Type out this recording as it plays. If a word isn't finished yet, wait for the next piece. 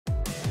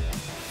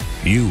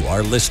You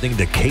are listening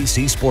to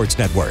KC Sports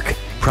Network,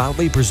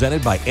 proudly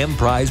presented by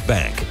Emprise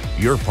Bank,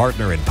 your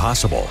partner in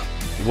possible.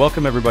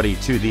 Welcome, everybody,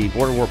 to the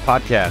Border War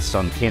podcast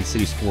on the Kansas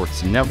City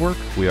Sports Network.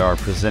 We are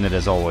presented,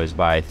 as always,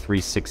 by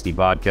 360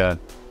 Vodka.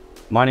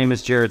 My name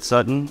is Jarrett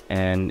Sutton,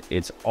 and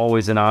it's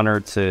always an honor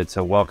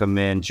to welcome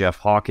in Jeff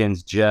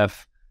Hawkins.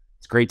 Jeff,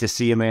 it's great to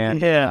see you, man.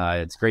 Yeah.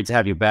 It's great to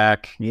have you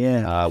back.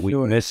 Yeah. We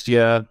missed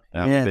you.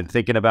 We've been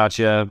thinking about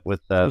you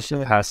with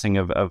the passing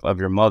of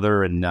your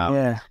mother, and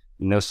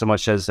you know, so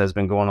much has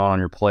been going on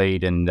your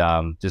plate, and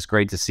just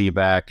great to see you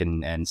back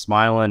and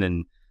smiling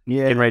and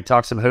getting ready to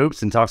talk some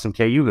hoops and talk some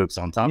KU hoops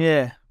on top.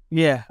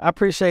 Yeah. I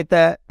appreciate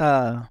that.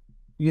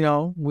 You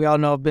know, we all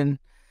know I've been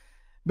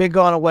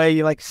going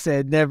away. Like you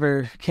said,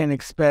 never can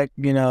expect,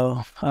 you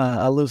know,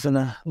 losing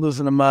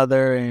a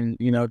mother, and,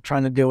 you know,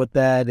 trying to deal with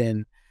that.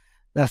 And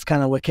that's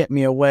kind of what kept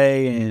me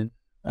away.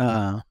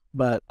 And,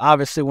 but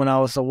obviously when I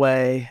was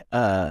away,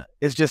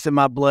 it's just in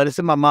my blood. It's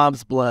in my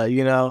mom's blood,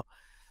 you know.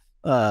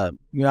 I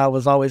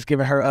was always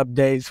giving her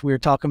updates. We were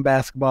talking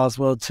basketball as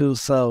well too.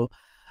 So,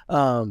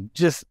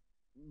 just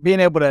being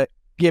able to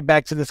get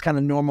back to this kind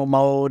of normal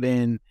mode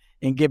and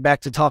get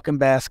back to talking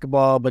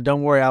basketball. But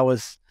don't worry,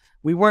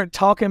 we weren't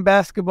talking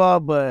basketball,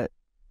 but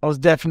I was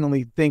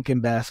definitely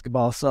thinking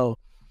basketball. So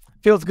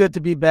feels good to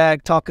be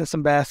back talking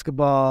some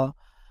basketball.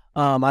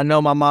 I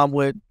know my mom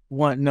would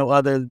want no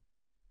other,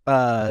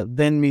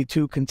 than me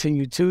to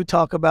continue to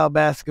talk about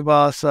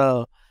basketball.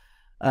 So,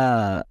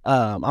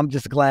 I'm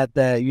just glad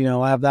that, you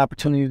know, I have the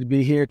opportunity to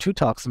be here to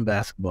talk some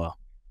basketball.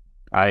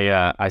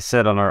 I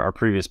said on our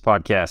previous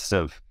podcast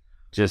of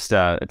just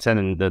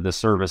attending the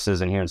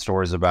services and hearing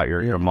stories about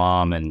your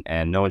mom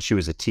and knowing she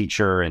was a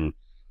teacher, and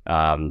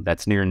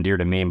that's near and dear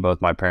to me, and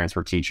both my parents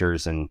were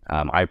teachers, and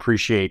I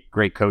appreciate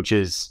great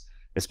coaches,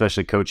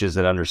 especially coaches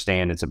that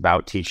understand it's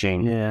about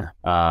teaching.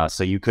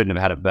 So you couldn't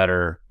have had a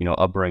better, you know,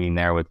 upbringing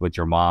there with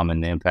your mom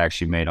and the impact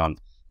she made on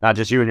not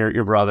just you and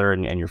your brother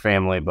and your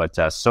family,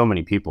 but so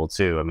many people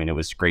too. I mean, it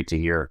was great to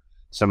hear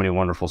so many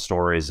wonderful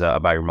stories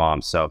about your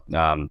mom. So,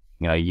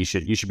 you know, you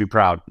should be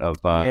proud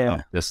of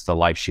the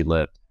life she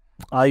lived.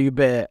 Oh, you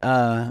bet.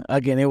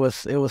 Again, it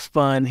was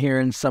fun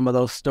hearing some of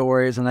those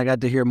stories, and I got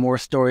to hear more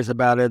stories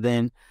about her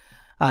than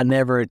I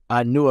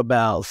knew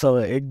about. So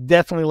it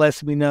definitely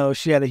lets me know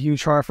she had a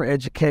huge heart for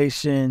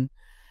education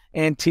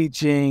and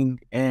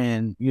teaching.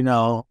 And, you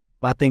know,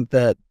 I think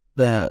that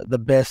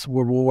the best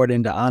reward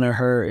and to honor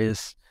her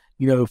is,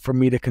 you know, for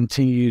me to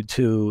continue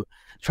to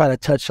try to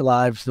touch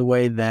lives the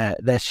way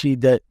that she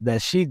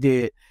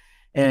did.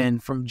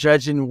 And from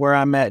judging where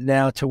I'm at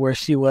now to where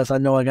she was, I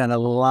know I got a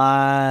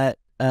lot.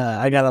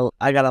 I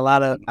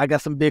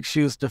got some big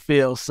shoes to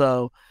fill.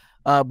 So,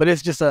 but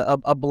it's just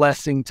a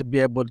blessing to be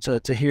able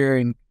to hear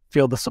and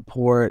feel the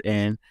support,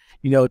 and,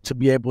 you know, to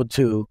be able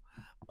to,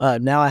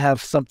 now I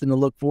have something to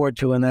look forward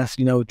to, and that's,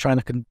 you know, trying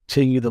to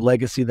continue the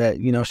legacy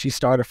that, you know, she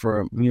started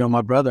for, you know,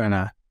 my brother and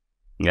I.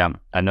 Yeah,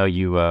 I know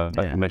you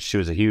mentioned she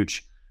was a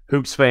huge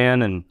hoops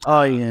fan, and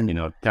you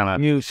know, kind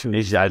of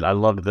huge. I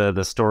loved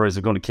the stories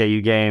of going to KU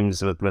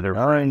games with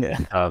her.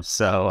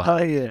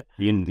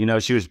 You know,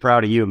 she was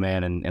proud of you,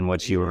 man, and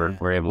what you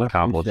were able to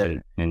accomplish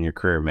in your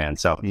career, man.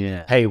 So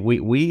hey,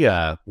 we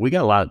got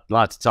a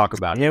lot to talk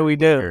about. Yeah, we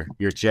do.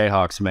 Your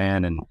Jayhawks,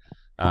 man, and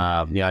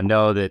I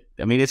know that.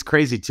 I mean, it's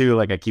crazy too.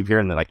 Like, I keep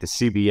hearing the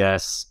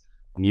CBS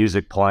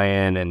music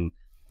playing, and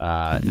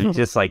it's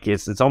just like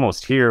it's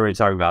almost here. We're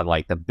talking about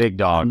like the big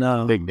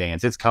dog, big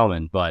dance. It's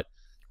coming, but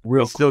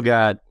there's still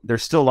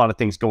a lot of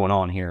things going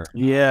on here.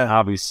 Yeah,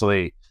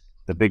 obviously,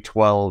 the Big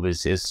 12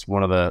 is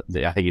one of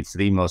the I think it's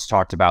the most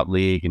talked about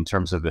league in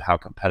terms of how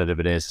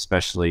competitive it is,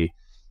 especially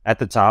at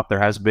the top.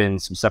 There has been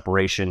some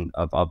separation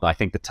of I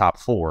think the top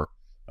four.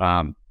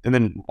 And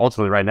then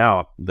ultimately right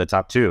now, the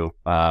top two,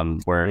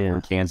 where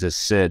Kansas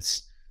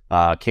sits.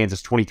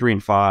 Kansas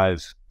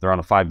 23-5. They're on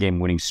a 5-game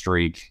winning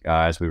streak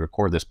as we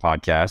record this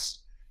podcast.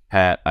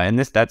 And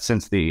that's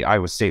since the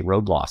Iowa State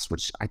road loss,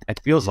 which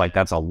it feels like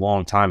that's a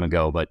long time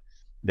ago. But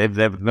they've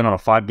been on a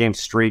 5-game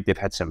streak. They've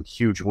had some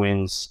huge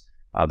wins.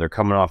 They're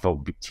coming off a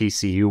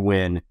TCU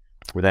win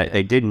where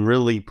they didn't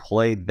really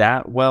play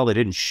that well. They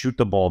didn't shoot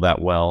the ball that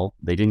well.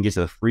 They didn't get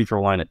to the free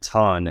throw line a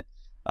ton,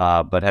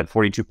 but had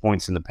 42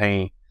 points in the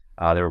paint.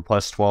 They were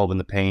plus 12 in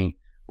the paint.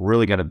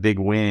 Really got a big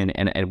win,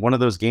 and one of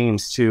those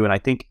games too. And I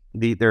think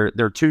there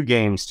are two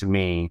games to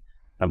me.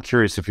 I'm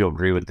curious if you'll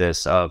agree with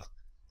this, of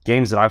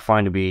games that I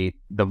find to be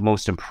the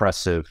most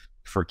impressive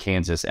for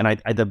Kansas.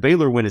 And the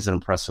Baylor win is an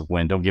impressive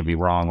win. Don't get me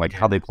wrong, like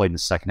how they played in the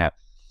second half.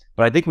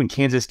 But I think when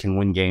Kansas can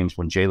win games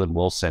when Jalen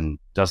Wilson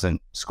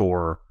doesn't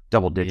score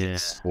double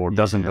digits or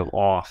doesn't go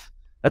off,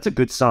 that's a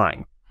good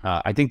sign.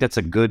 I think that's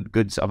a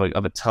good of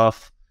a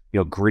tough, you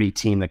know, gritty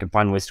team that can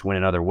find ways to win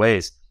in other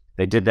ways.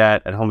 They did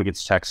that at home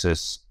against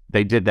Texas.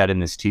 They did that in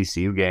this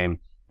TCU game.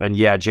 And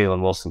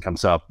Jalen Wilson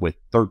comes up with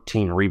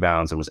 13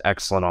 rebounds and was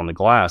excellent on the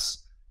glass.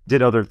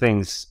 Did other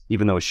things,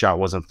 even though his shot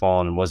wasn't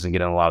falling and wasn't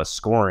getting a lot of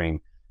scoring.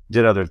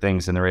 Did other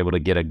things, and they're able to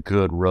get a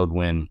good road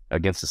win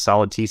against a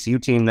solid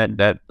TCU team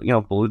that you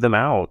know blew them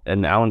out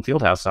in Allen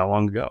Fieldhouse not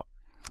long ago.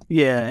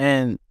 Yeah,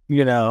 and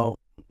you know,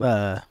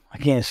 I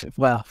can't.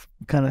 Well,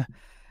 kind of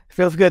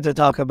feels good to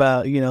talk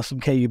about some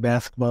KU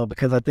basketball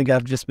because I think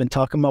I've just been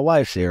talking my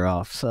wife's ear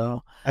off.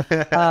 So,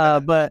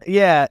 but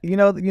yeah,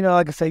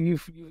 like I said,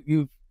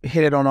 you've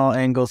hit it on all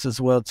angles as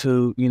well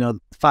too.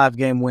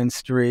 5-game win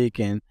streak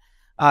and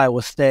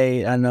Iowa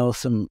State. I know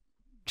some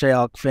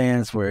Jayhawk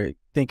fans were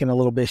thinking a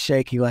little bit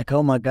shaky, like,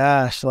 oh my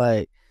gosh,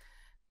 like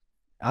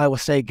Iowa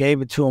State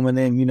gave it to them, and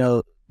then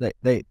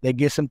they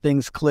get some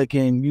things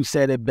clicking. You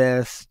said it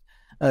best.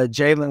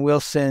 Jalen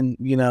Wilson,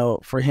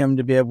 for him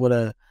to be able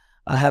to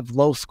have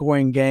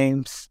low-scoring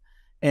games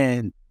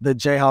and the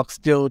Jayhawks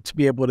still to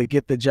be able to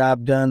get the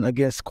job done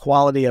against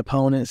quality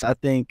opponents, I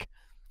think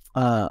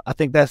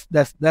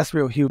that's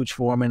real huge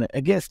for them. And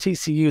against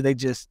TCU,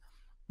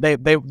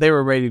 they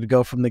were ready to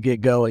go from the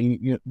get-go.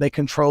 And they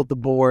controlled the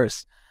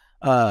boards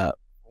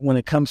when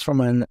it comes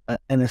from an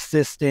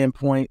assist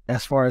standpoint,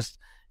 as far as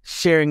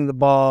sharing the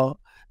ball,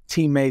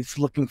 teammates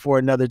looking for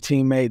another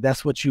teammate.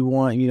 That's what you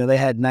want. They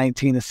had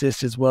 19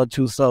 assists as well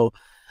too. So,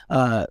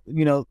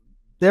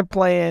 they're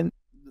playing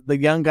the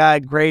young guy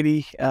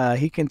Grady.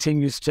 He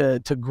continues to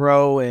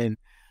grow, and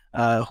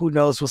who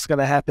knows what's going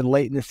to happen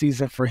late in the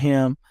season for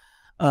him.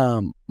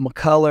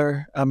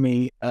 McCullough. I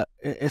mean,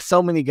 it's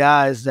so many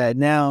guys that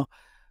now.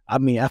 I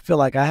mean, I feel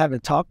like I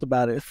haven't talked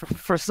about it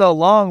for so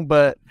long,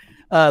 but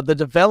the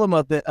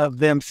development of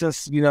them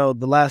since the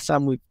last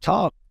time we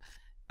talked,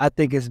 I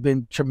think it's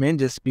been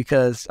tremendous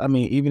because, I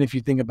mean, even if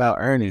you think about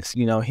Ernest,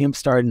 him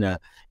starting to,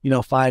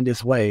 find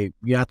his way.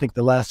 I think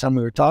the last time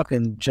we were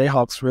talking,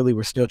 Jayhawks really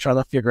were still trying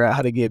to figure out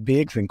how to get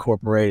bigs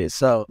incorporated.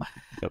 So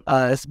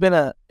it's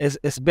been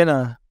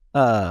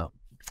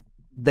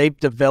they've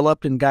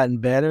developed and gotten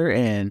better.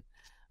 And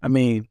I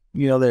mean,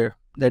 they're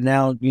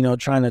now,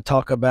 trying to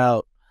talk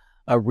about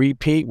a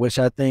repeat, which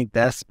I think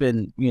that's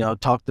been,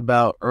 talked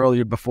about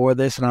earlier before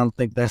this. And I don't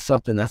think that's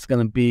something that's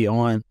going to be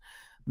on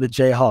the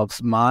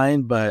Jayhawks'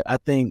 mind, but I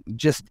think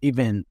just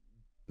even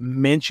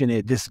mention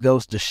it just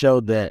goes to show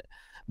that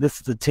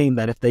this is a team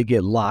that if they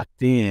get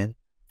locked in,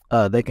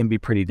 they can be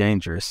pretty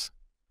dangerous.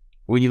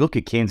 When you look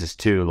at Kansas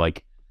too,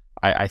 like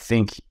I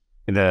think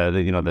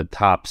the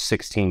top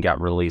 16 got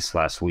released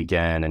last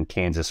weekend, and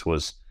Kansas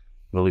was,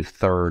 I believe,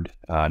 third,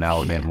 and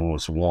Alabama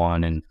was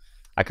 1, and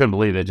I couldn't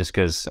believe it just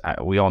because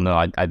we all know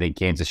I think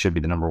Kansas should be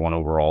the number 1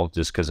 overall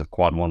just because of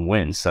quad 1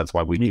 wins. That's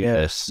why we do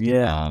this.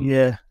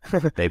 Yeah.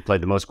 They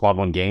played the most quad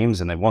 1 games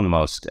and they won the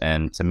most.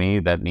 And to me,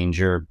 that means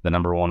you're the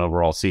number 1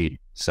 overall seed.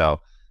 So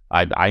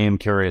I am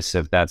curious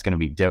if that's going to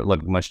be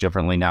look much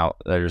differently. Now,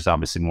 there's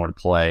obviously more to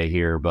play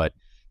here, but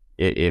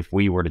if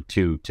we were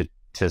to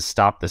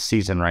stop the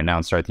season right now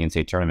and start the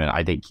NCAA tournament,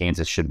 I think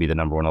Kansas should be the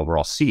number 1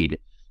 overall seed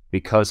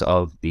because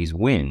of these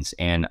wins.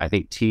 And I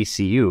think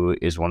TCU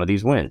is one of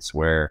these wins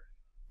where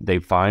they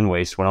find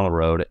ways to win on the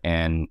road,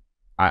 and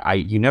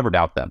you never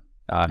doubt them.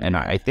 And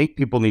I think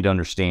people need to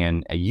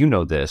understand,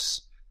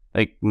 this,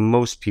 like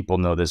most people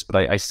know this, but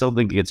I still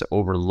think it gets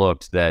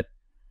overlooked that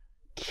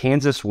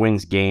Kansas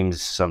wins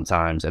games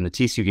sometimes, and the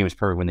TCU game is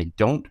perfect when they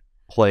don't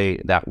play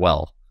that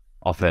well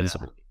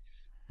offensively. Yeah.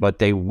 But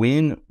they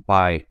win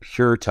by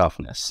pure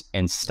toughness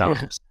and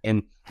stumps.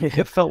 And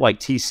it felt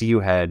like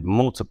TCU had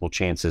multiple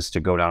chances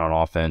to go down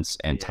on offense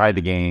and tie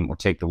the game or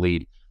take the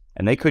lead.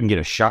 And they couldn't get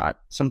a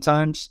shot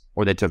sometimes,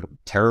 or they took a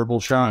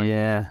terrible shot.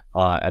 Yeah.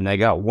 And they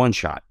got one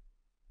shot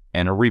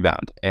and a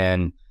rebound.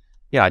 And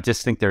I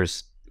just think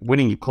there's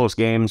winning close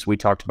games. We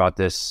talked about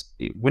this.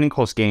 Winning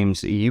close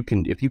games,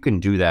 if you can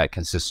do that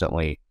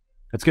consistently,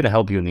 it's going to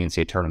help you in the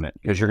NCAA tournament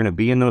because you're going to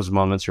be in those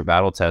moments, you're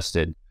battle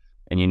tested,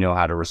 and you know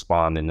how to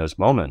respond in those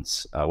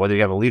moments. Whether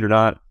you have a lead or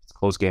not, it's a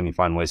close game, you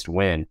find ways to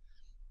win.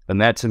 And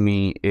that to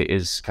me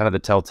is kind of the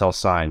telltale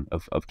sign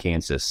of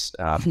Kansas.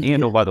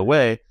 And oh, by the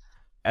way,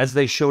 as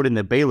they showed in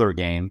the Baylor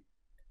game,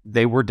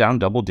 they were down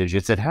double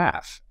digits at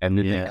half, and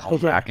then they come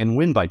back and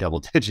win by double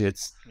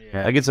digits.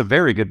 Yeah. Like, it's a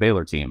very good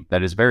Baylor team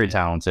that is very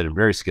talented and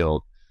very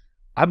skilled.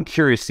 I'm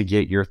curious to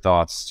get your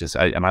thoughts.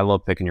 And I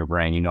love picking your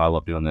brain. I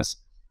love doing this.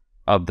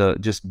 Of the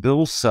just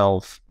Bill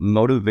Self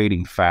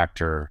motivating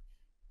factor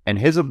and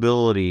his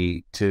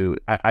ability to.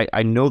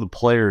 I know the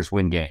players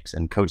win games,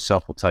 and Coach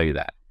Self will tell you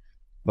that,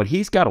 but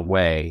he's got a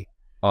way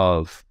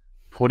of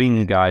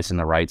putting guys in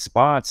the right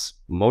spots,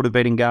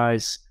 motivating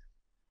guys.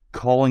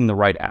 Calling the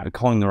right,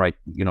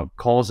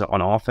 calls on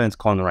offense,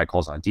 calling the right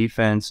calls on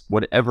defense,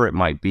 whatever it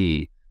might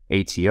be,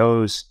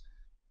 ATOs.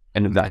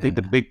 And I think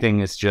the big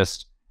thing is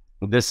just,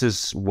 this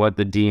is what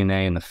the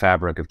DNA and the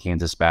fabric of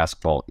Kansas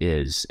basketball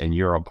is, and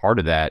you're a part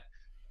of that.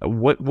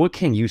 What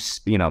can you,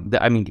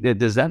 I mean,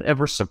 does that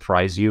ever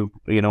surprise you,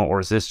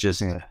 or is this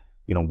just,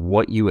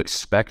 what you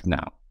expect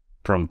now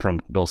from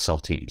Bill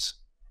Self teams?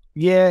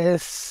 Yeah,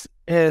 it's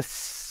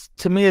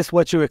to me, it's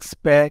what you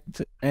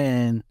expect.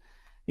 And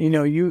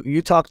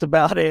you talked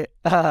about it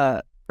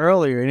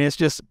earlier, and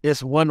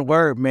it's one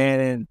word, man.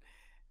 And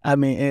I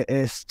mean,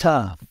 it's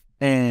tough.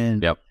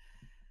 And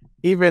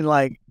even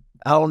like,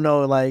 I don't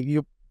know, like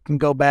you can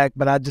go back,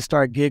 but I just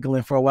started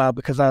giggling for a while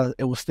because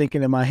it was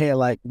thinking in my head,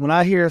 like when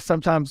I hear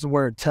sometimes the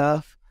word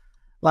tough,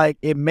 like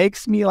it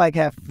makes me like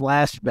have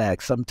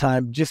flashbacks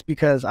sometimes just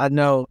because I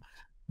know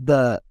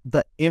the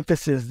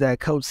emphasis that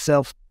Coach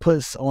Self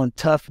puts on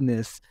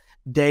toughness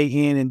day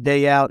in and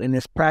day out in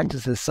his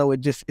practices. So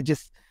it just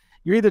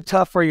you're either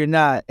tough or you're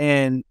not.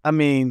 And I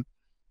mean,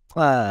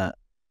 that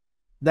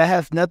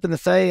has nothing to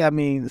say. I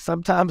mean,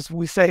 sometimes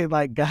we say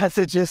like guys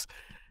that just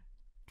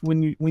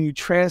when you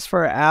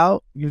transfer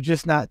out, you're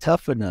just not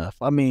tough enough.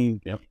 I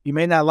mean, you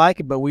may not like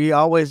it, but we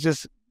always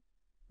just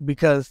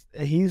because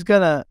he's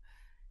gonna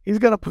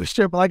push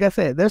through. But like I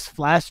said, there's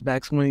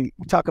flashbacks when we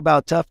talk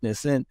about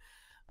toughness. And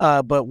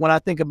but when I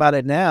think about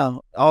it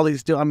now, all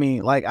these I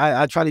mean, like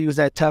I try to use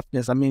that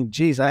toughness. I mean,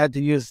 geez, I had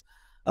to use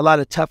a lot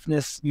of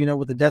toughness,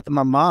 with the death of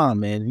my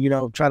mom,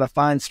 and try to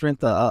find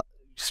strength that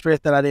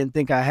I didn't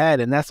think I had,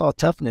 and that's all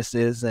toughness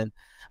is. And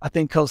I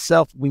think Coach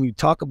Self, when you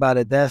talk about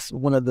it, that's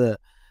one of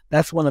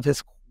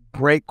his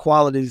great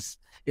qualities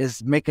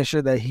is making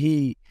sure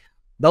that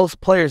those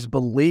players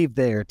believe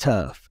they're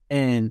tough,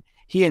 and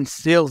he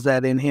instills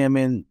that in him,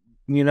 and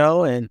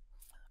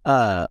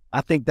I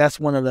think that's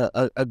one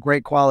of a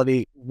great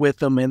quality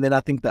with him. And then I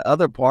think the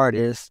other part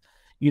is,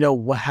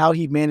 how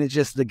he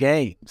manages the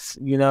games,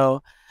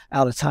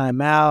 out of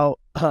timeout.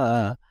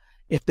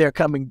 If they're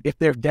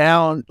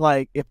down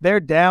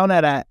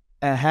at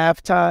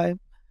halftime,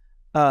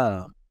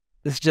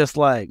 it's just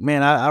like,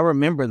 man, I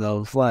remember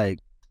those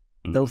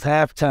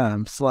half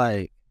times.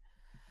 Like,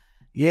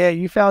 yeah,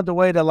 you found a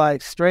way to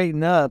like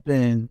straighten up,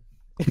 and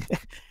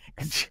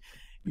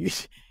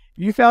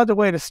you found a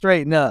way to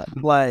straighten up.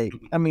 Like,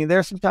 I mean,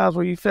 there's some times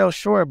where you fell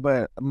short,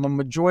 but a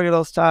majority of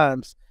those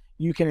times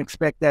you can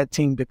expect that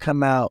team to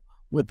come out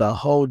with a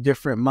whole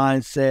different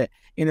mindset.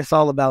 And it's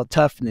all about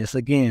toughness.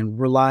 Again,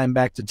 relying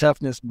back to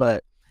toughness,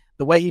 but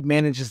the way he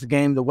manages the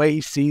game, the way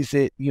he sees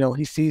it,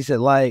 he sees it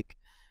like,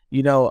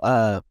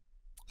 a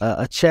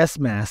chess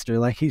master.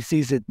 Like he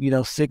sees it,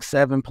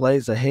 6-7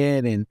 plays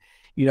ahead, and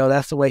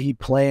that's the way he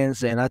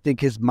plans. And I think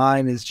his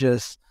mind is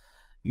just,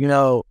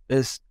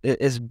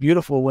 it's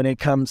beautiful when it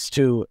comes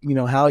to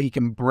how he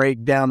can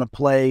break down a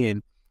play.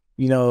 And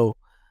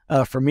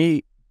for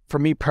me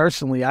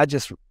personally, I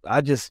just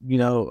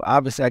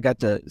obviously I got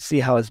to see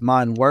how his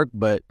mind worked,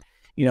 but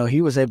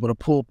he was able to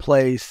pull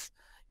plays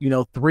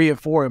 3 and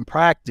 4 in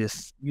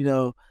practice,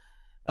 3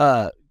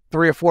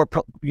 or 4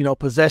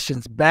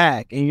 possessions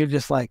back, and you're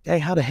just like, hey,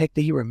 how the heck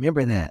did he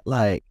remember that?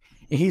 Like,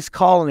 and he's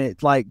calling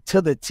it like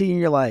to the T, and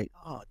you're like,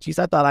 oh geez,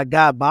 I thought I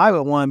got by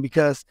with one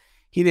because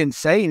he didn't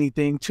say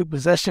anything 2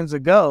 possessions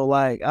ago.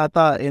 Like I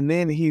thought, and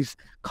then he's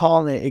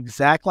calling it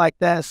exact like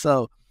that.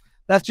 So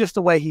that's just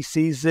the way he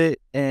sees it.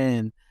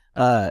 And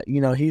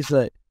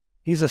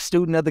he's a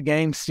student of the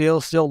game,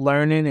 still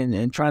learning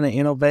and trying to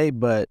innovate.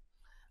 But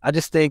I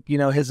just think,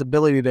 his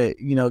ability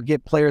to,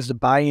 get players to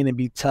buy in and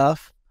be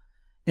tough,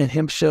 and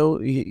him show,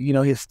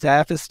 his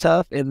staff is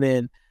tough. And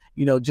then,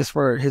 just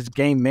for his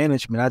game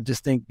management, I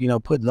just think,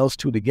 putting those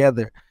two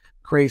together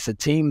creates a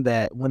team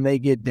that when they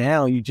get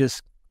down, you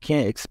just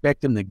can't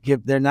expect them to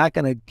they're not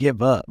going to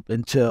give up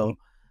until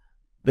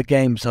the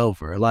game's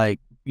over. Like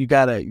you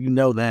gotta,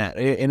 that.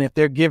 And if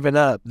they're giving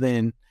up,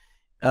 then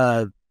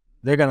they're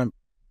going to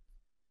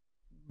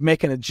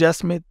make an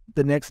adjustment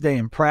the next day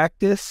in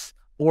practice,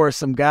 or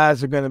some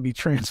guys are going to be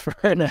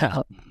transferring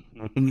out.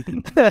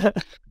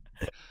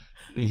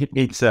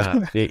 It's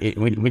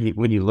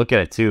when you look at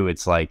it too,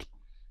 it's like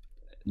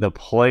the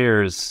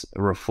players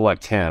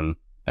reflect him,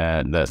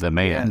 the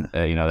man.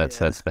 That's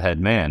the head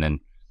man. And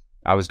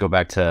I always go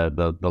back to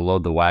the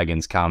load the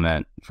wagons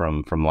comment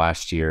from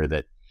last year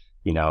that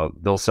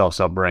Bill Self's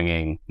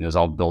upbringing is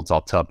all built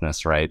off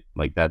toughness, right?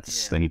 Like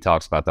and he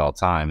talks about that all the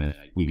time, and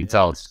you can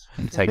tell it's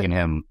taken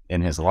him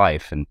in his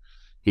life, and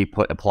he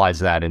applies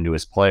that into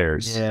his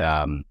players,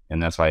 and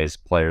that's why his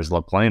players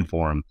love playing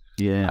for him.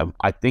 Yeah,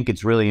 I think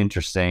it's really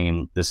interesting,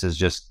 and this is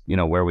just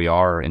where we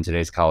are in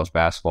today's college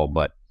basketball.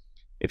 But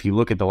if you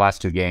look at the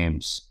last 2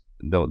 games,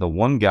 the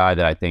one guy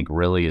that I think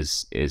really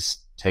is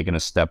taking a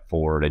step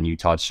forward, and you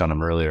touched on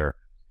him earlier,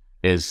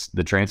 is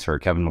the transfer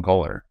Kevin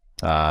McCullough,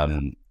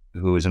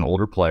 who is an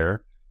older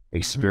player,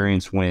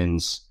 experience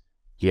wins.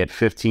 He had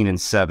 15 and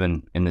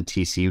 7 in the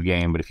TCU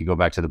game, but if you go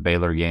back to the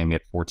Baylor game, he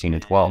had 14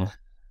 and 12.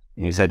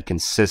 And he's had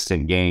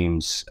consistent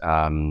games.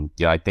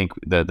 I think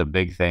the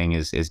big thing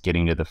is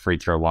getting to the free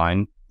throw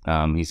line.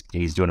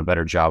 He's doing a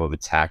better job of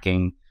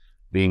attacking,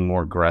 being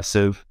more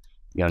aggressive.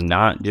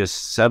 Not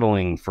just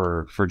settling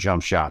for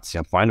jump shots.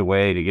 Find a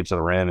way to get to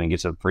the rim and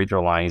get to the free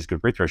throw line. He's a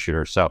good free throw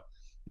shooter. So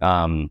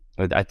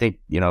I think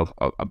we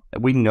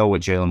know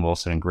what Jalen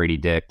Wilson and Grady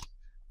Dick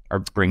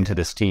bring to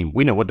this team.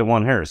 We know what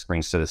DeJuan Harris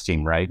brings to this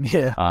team, right?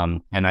 Yeah.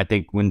 And I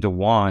think when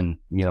DeJuan,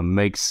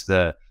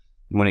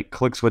 when it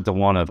clicks with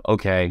DeJuan of,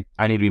 okay,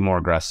 I need to be more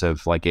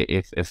aggressive. Like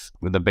if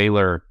with the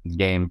Baylor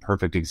game,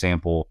 perfect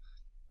example,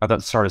 I thought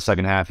the start of the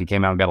second half, he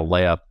came out and got a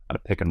layup at a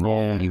pick and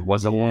roll, and he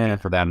wasn't looking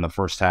for that in the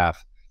first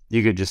half.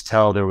 You could just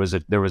tell there was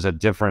a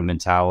different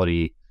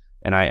mentality,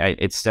 and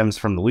it stems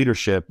from the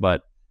leadership,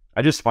 but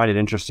I just find it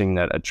interesting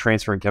that a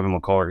transfer in Kevin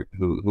McCullough,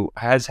 who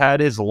has had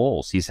his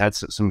lulls, he's had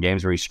some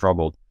games where he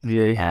struggled.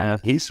 Yeah,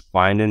 he's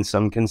finding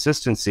some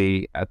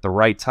consistency at the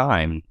right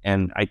time,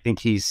 and I think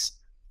he's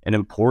an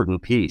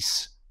important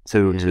piece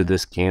to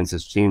this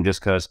Kansas team, just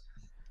because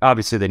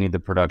obviously they need the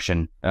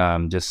production.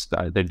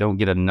 They don't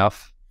get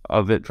enough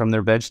of it from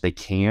their bench. They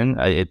can.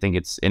 I think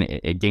it's in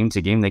a game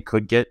to game they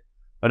could get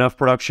enough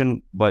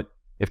production, but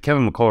if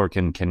Kevin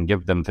McCullough can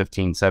give them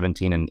 15,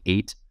 17, and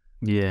 8,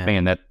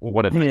 man,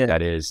 what a thing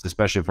that is,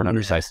 especially for an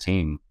undersized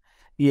team.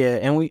 Yeah,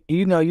 and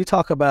you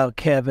talk about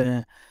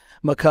Kevin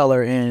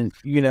McCullough,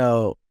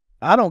 and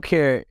I don't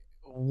care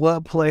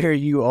what player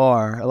you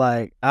are.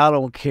 Like, I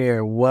don't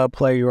care what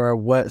player you are,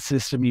 what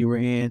system you were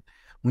in.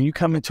 When you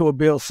come into a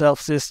build self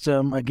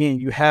system, again,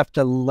 you have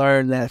to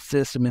learn that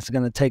system. It's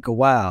going to take a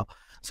while.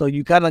 So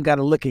you kind of got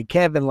to look at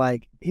Kevin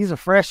like he's a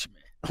freshman.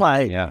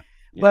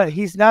 But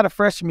he's not a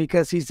freshman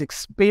because he's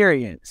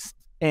experienced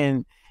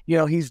and,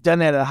 he's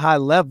done it at a high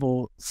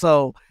level.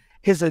 So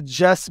his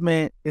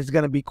adjustment is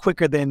going to be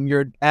quicker than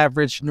your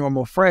average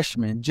normal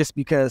freshman just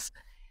because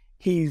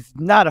he's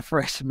not a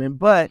freshman.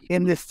 But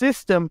in this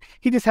system,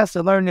 he just has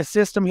to learn the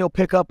system. He'll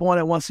pick up on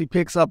it. Once he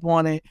picks up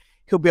on it,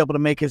 he'll be able to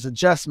make his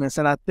adjustments.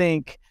 And I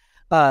think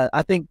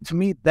to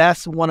me,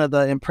 that's one of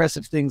the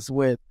impressive things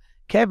with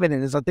Kevin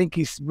is I think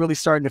he's really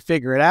starting to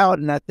figure it out.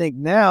 And I think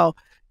now,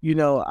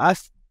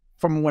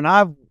 from when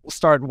I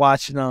started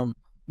watching him,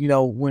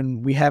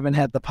 when we haven't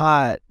had the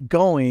pod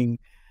going,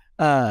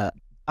 I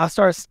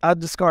just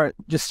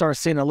start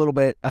seeing a little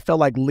bit. I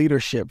felt like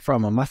leadership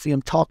from him. I see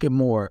him talking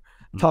more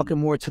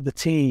to the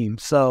team.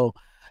 So,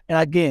 and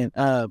again,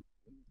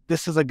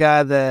 this is a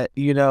guy that,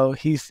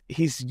 he's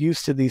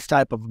used to these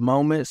type of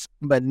moments,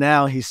 but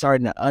now he's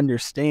starting to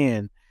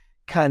understand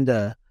kind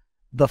of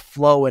the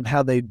flow and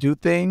how they do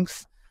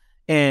things.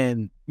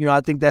 And,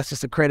 I think that's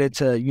just a credit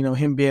to,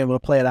 him being able to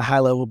play at a high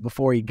level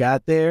before he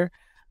got there.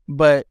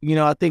 But,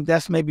 I think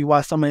that's maybe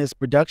why some of his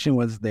production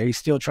was there. He's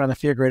still trying to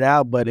figure it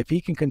out. But if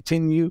he can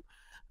continue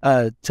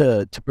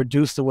to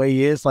produce the way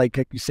he is, like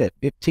you said,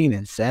 15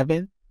 and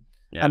 7,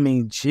 I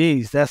mean,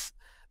 geez, that's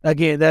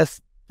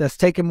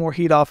taking more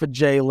heat off of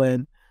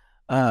Jalen.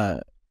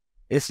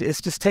 It's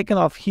just taking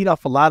heat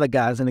off a lot of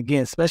guys. And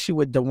again, especially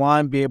with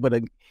DeJuan be able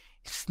to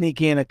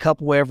sneak in a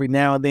couple every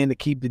now and then to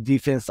keep the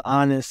defense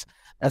honest.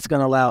 That's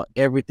going to allow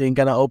everything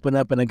going to open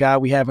up. And a guy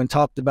we haven't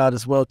talked about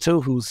as well,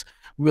 too, who's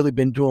really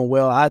been doing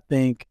well, I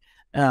think.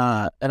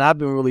 And I've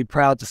been really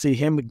proud to see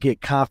him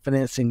get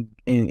confidence and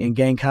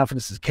gain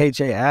confidence is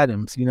KJ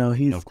Adams. He's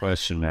no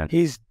question, man.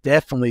 He's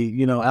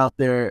definitely, out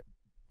there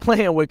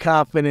playing with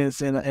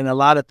confidence and a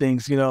lot of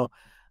things.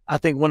 I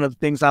think one of the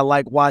things I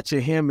like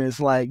watching him is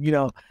like,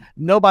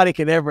 nobody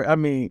can ever,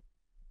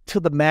 to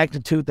the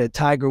magnitude that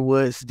Tiger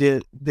Woods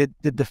did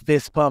the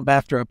fist pump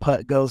after a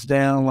putt goes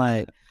down,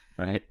 like,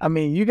 right.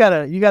 You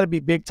gotta be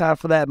big time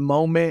for that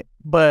moment.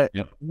 But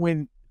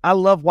when I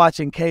love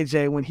watching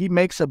KJ, when he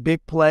makes a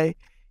big play,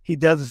 he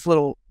does this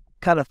little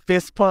kind of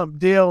fist pump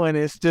deal, and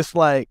it's just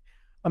like,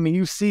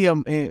 you see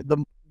him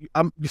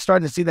you're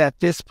starting to see that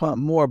fist pump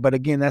more. But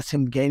again, that's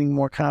him gaining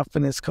more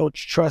confidence.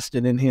 Coach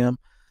trusted in him.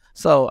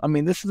 So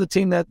this is a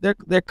team that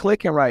they're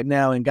clicking right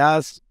now, and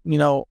guys,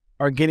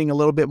 are getting a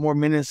little bit more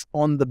minutes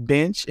on the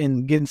bench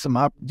and getting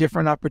some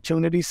different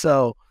opportunities.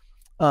 So,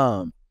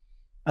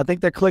 I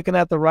think they're clicking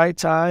at the right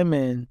time,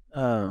 and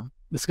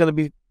it's going to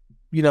be,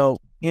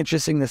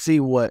 interesting to see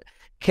what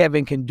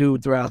Kevin can do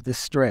throughout this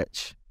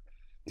stretch.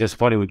 It's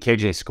funny when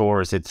KJ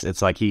scores,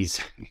 it's like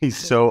he's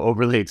so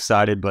overly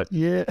excited, but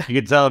you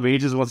can tell he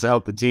just wants to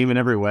help the team in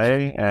every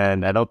way,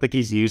 and I don't think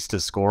he's used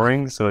to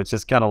scoring, so it's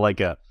just kind of like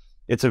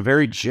it's a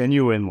very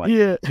genuine,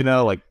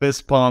 like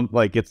fist pump,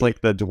 like it's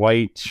like the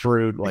Dwight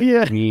Schrute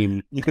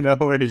meme,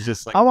 and it's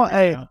just like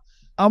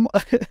I'm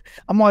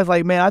always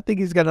like, man, I think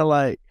he's gonna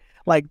like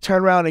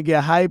turn around and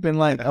get hype, and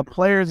like a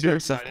player's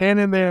just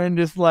standing there and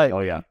just like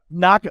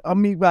knock.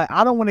 Like,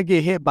 I don't want to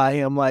get hit by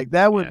him. Like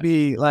that would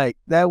be like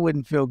that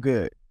wouldn't feel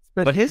good.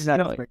 But his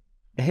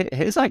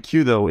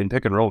IQ though in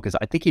pick and roll, because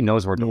I think he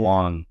knows where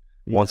DeJuan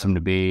wants him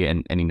to be,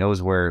 and he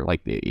knows where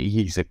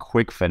he's a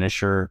quick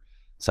finisher.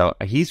 So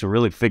he's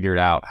really figured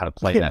out how to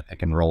play that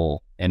pick and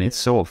roll, and it's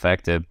so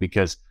effective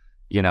because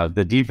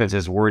the defense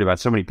is worried about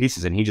so many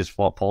pieces, and he just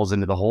falls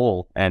into the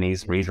hole, and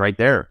he's right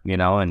there,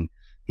 and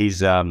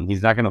he's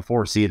not going to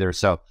force either.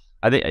 So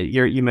I think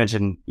you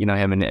mentioned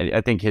him, and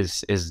I think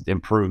his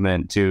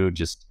improvement to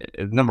just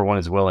number one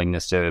is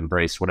willingness to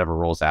embrace whatever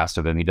role is asked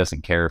of him. He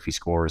doesn't care if he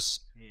scores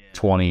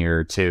 20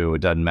 or 2;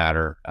 it doesn't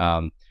matter.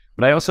 But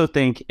I also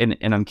think, and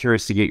I'm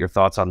curious to get your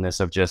thoughts on this,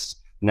 of just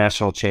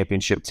national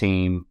championship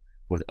team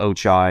with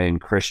Ochai and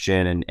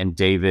Christian and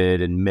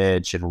David and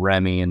Mitch and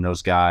Remy and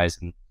those guys,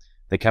 and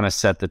they kind of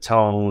set the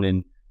tone.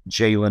 And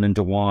Jalen and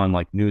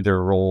DeJuan knew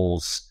their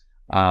roles.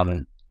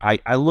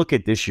 I look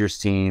at this year's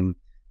team,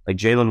 like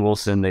Jalen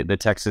Wilson, the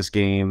Texas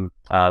game,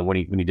 when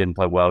he didn't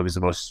play well, he was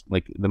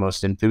the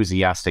most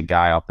enthusiastic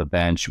guy off the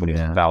bench when he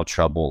was in foul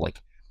trouble.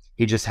 Like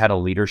he just had a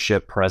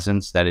leadership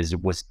presence that is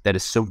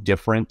so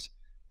different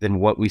than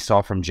what we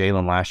saw from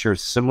Jalen last year.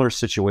 Similar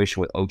situation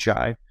with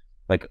Ochai.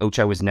 Like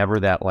Ochai was never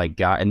that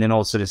guy, and then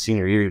all of a sudden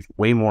senior year, he was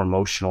way more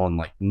emotional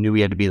and knew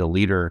he had to be the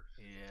leader.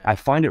 I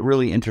find it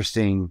really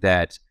interesting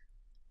that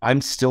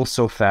I'm still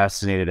so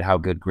fascinated at how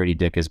good Grady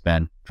Dick has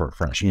been for a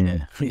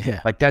freshman.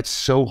 Yeah. Like, that's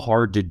so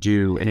hard to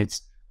do, and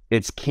it's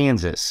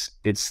Kansas.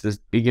 It's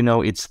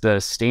it's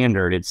the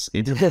standard. It's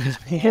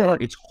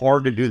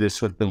hard to do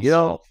this with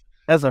himself.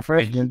 As a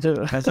freshman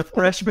too. As a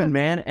freshman,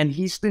 man, and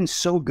he's been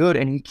so good,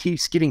 and he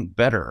keeps getting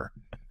better.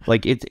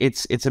 Like,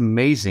 it's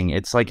amazing.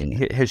 It's like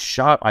his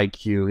shot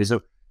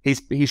IQ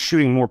he's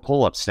shooting more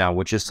pull-ups now,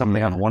 which is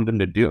something I've wanted him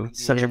to do.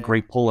 He's such a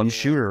great pull-up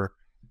shooter.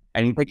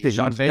 And he takes the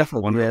shot fake. That's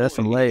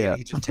a layup.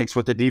 He just takes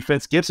what the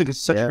defense gives him.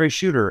 He's such a great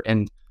shooter,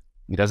 and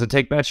he doesn't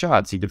take bad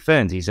shots. He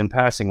defends. He's in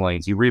passing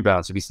lanes. He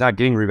rebounds. If he's not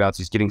getting rebounds,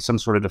 he's getting some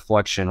sort of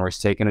deflection, or he's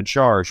taking a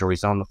charge, or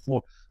he's on the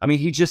floor. I mean,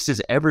 he just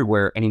is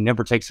everywhere, and he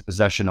never takes a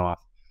possession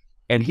off.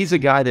 And he's a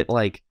guy that,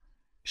 like,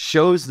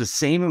 shows the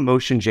same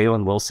emotion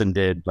Jalen Wilson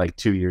did, like,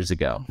 2 years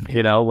ago.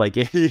 You know, like,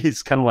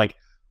 he's kind of like,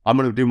 I'm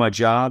going to do my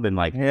job, and,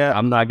 like,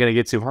 I'm not going to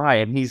get too high.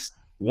 And he's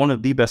one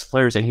of the best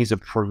players, and he's a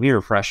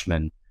premier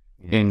freshman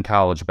in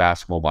college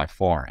basketball by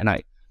far. And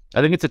I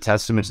think it's a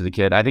testament to the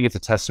kid. I think it's a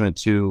testament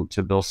to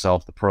Bill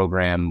Self, the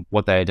program,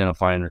 what they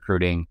identify in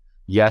recruiting.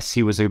 Yes,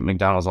 he was a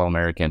McDonald's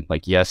All-American.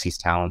 Like, yes, he's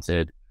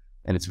talented,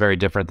 and it's very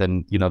different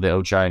than, the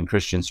Ochai and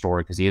Christian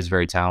story, because he is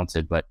very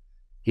talented, but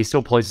he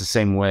still plays the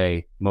same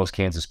way most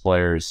Kansas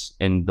players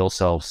in Bill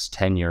Self's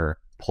tenure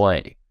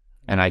play.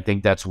 And I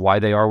think that's why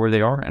they are where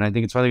they are, and I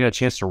think it's why they got a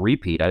chance to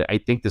repeat. I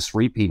think this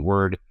repeat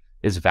word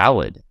is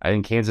valid. I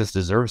think Kansas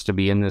deserves to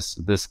be in this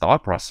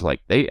thought process.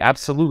 Like, they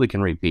absolutely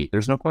can repeat.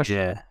 There's no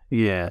question.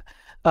 Yeah.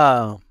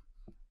 Talking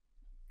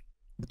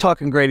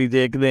Grady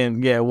Dick,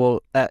 then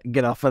we'll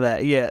get off of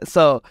that. Yeah.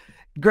 So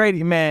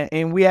Grady, man,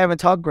 and we haven't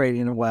talked Grady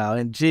in a while.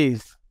 And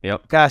geez,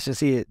 gosh, has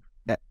he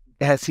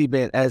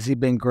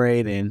been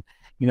great? And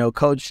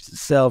Coach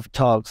Self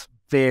talks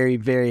very,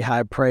 very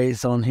high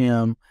praise on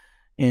him,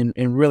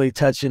 and really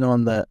touching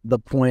on the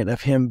point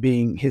of him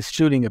being his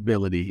shooting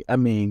ability. I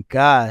mean,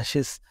 gosh,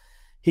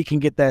 he can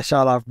get that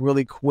shot off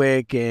really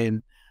quick,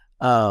 and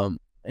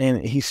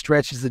he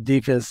stretches the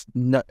defense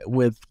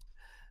with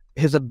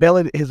his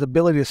ability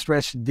to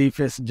stretch the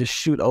defense and just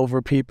shoot over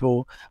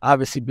people.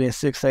 Obviously, being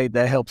 6'8",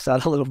 that helps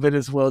out a little bit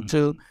as well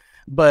too.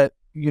 But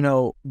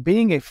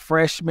being a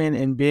freshman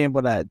and being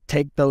able to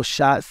take those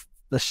shots,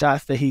 the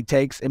shots that he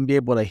takes, and be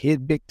able to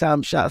hit big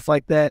time shots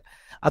like that,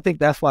 I think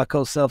that's why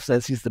Coach Self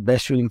says he's the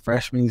best shooting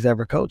freshman he's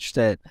ever coached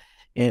at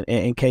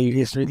in KU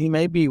history. He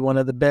may be one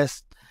of the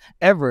best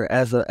ever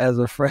as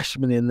a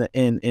freshman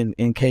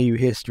in KU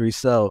history.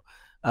 So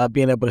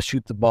being able to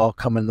shoot the ball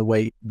coming out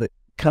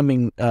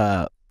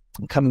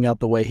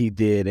the way he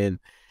did, and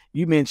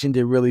you mentioned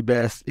it really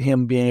best,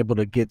 him being able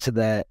to get to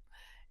that.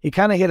 He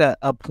kind of hit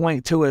a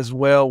point too as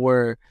well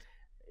where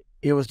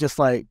it was just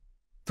like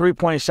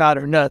 3-point shot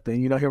or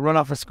nothing. He'll run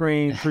off a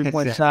screen,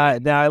 3-point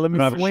shot. Now let me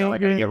swing. I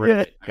gotta get rid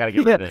of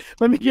it.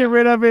 Let me get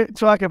rid of it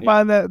so I can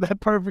find that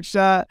perfect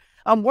shot.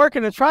 I'm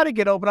working to try to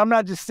get open. I'm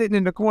not just sitting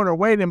in the corner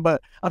waiting,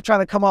 but I'm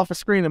trying to come off a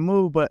screen and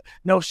move, but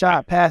no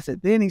shot past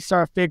it. Then he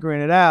started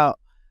figuring it out.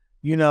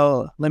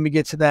 Let me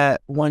get to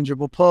that one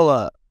dribble pull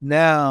up.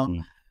 Now,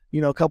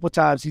 a couple of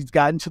times he's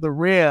gotten to the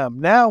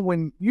rim. Now,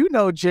 when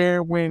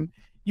Jared, when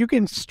you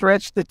can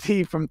stretch the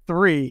tee from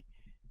 3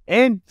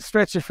 and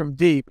stretch it from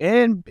deep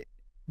and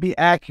be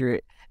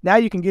accurate, now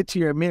you can get to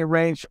your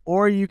mid-range,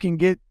 or you can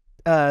get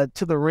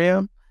to the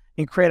rim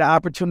and create an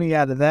opportunity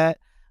out of that.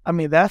 I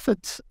mean, that's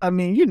that's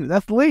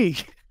the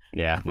league.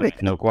 Yeah,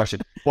 no question.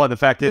 Well, the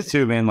fact is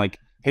too, man, like,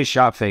 his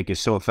shot fake is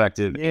so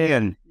effective,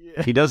 and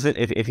he doesn't.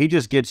 If he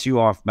just gets you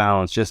off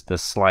balance, just the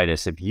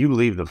slightest, if you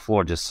leave the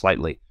floor just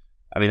slightly,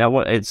 I mean,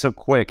 it's so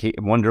quick.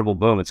 One dribble,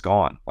 boom, it's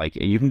gone. Like,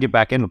 you can get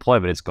back into play,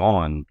 but it's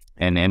gone.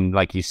 And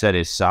like you said,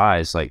 his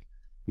size, like,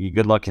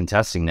 good luck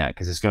contesting that,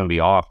 because it's going to be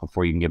off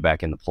before you can get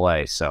back into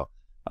play. So,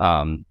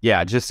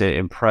 just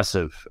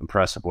impressive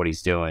what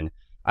he's doing.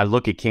 I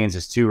look at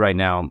Kansas too right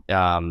now.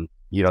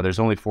 There's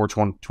only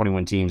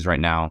 21 teams right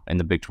now in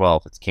the Big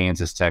 12. It's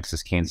Kansas,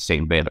 Texas, Kansas State,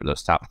 and Baylor,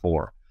 those top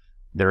 4.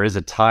 There is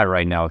a tie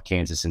right now with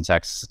Kansas and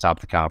Texas atop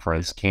the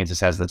conference. Kansas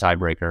has the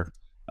tiebreaker.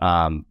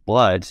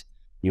 But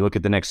you look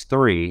at the next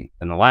 3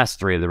 and the last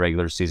 3 of the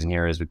regular season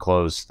here as we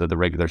close the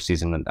regular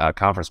season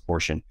conference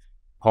portion.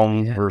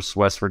 Home versus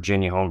West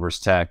Virginia, home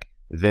versus Tech.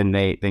 Then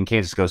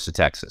Kansas goes to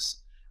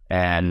Texas.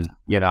 And,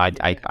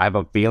 I have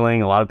a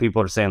feeling a lot of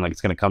people are saying, like,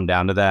 it's going to come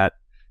down to that.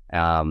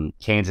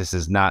 Kansas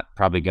is not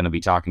probably going to be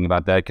talking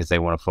about that because they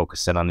want to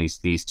focus in on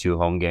these 2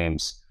 home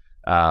games.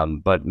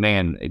 But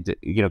man,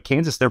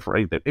 Kansas, it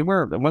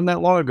wasn't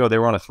that long ago, they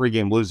were on a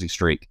 3-game losing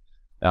streak.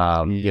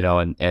 And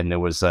it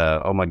was,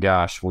 oh my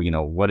gosh,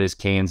 well, what is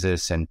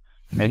Kansas? And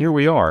here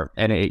we are.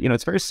 And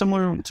it's very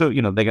similar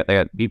to, they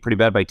got beat pretty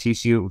bad by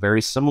TCU,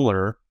 very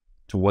similar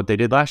to what they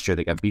did last year.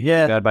 They got beat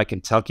bad by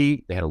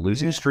Kentucky. They had a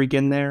losing streak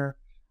in there.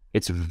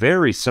 It's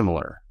very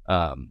similar,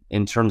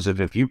 in terms of,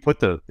 if you put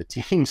the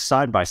teams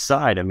side by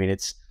side, I mean,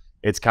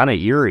 it's kind of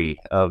eerie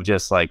of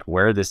just like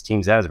where this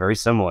team's at. Is very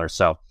similar.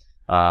 So,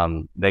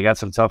 they got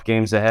some tough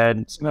games ahead.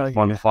 It's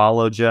fun to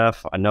follow,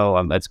 Jeff. I know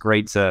it's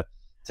great to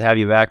have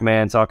you back,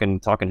 man, talking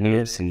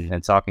hoops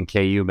and talking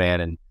KU,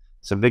 man. And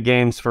some big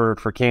games for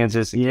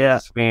Kansas and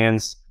Kansas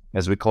fans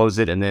as we close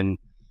it, and then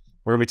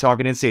we're gonna be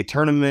talking NCAA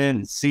tournament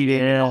and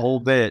seeding a whole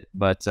bit,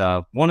 but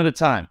one at a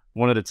time.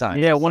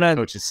 Yeah, one at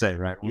coaches say,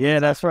 right?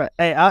 That's right.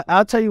 Hey,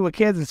 I'll tell you what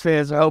Kansas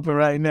fans are hoping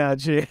right now,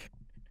 Jay.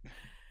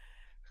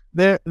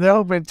 They're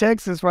hoping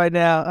Texas right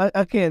now.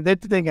 Again, they're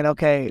thinking,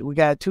 okay, we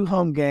got 2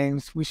 home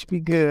games, we should be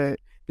good.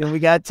 Then we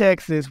got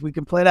Texas, we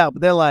can play it out.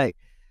 But they're like,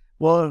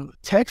 well,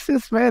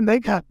 Texas, man, they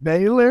got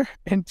Baylor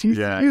and TCU.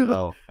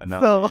 Yeah, I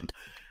know. So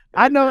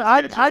I know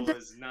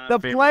the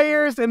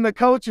players and the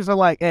coaches are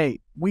like, hey,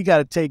 we got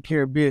to take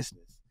care of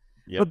business.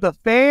 Yep. But the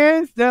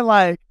fans, they're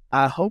like,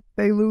 I hope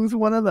they lose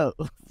one of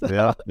those.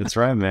 Yeah, that's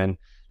right, man.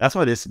 That's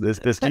why this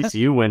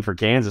TCU win for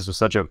Kansas was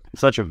such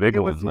a big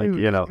one. Huge. Like,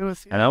 you know,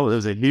 I know it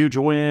was a huge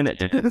win.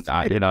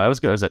 And, you know,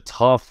 it was a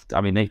tough.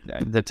 I mean,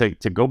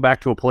 to go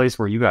back to a place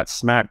where you got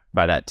smacked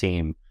by that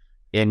team,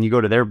 and you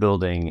go to their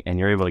building and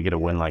you're able to get a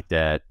win like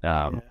that.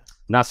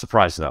 Not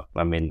surprised though.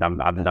 I mean,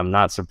 I'm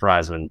not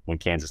surprised when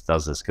Kansas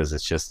does this, because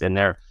it's just in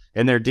their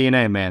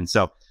DNA, man.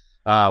 So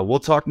we'll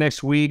talk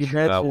next week.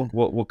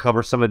 We'll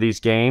cover some of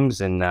these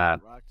games, and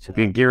we'll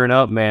be gearing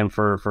up, man,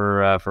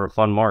 for a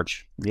fun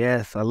March.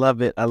 Yes, I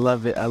love it.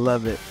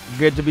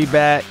 Good to be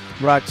back.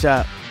 Rock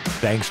Chop.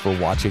 Thanks for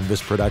watching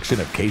this production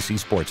of KC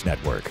Sports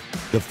Network,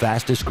 the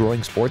fastest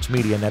growing sports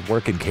media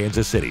network in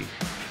Kansas City.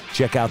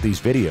 Check out these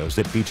videos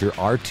that feature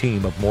our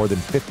team of more than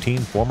 15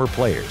 former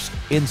players,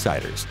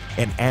 insiders,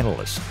 and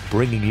analysts,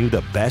 bringing you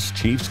the best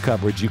Chiefs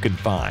coverage you can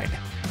find.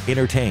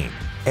 Entertain,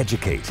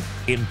 educate,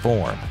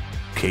 inform.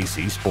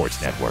 KC Sports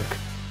Network.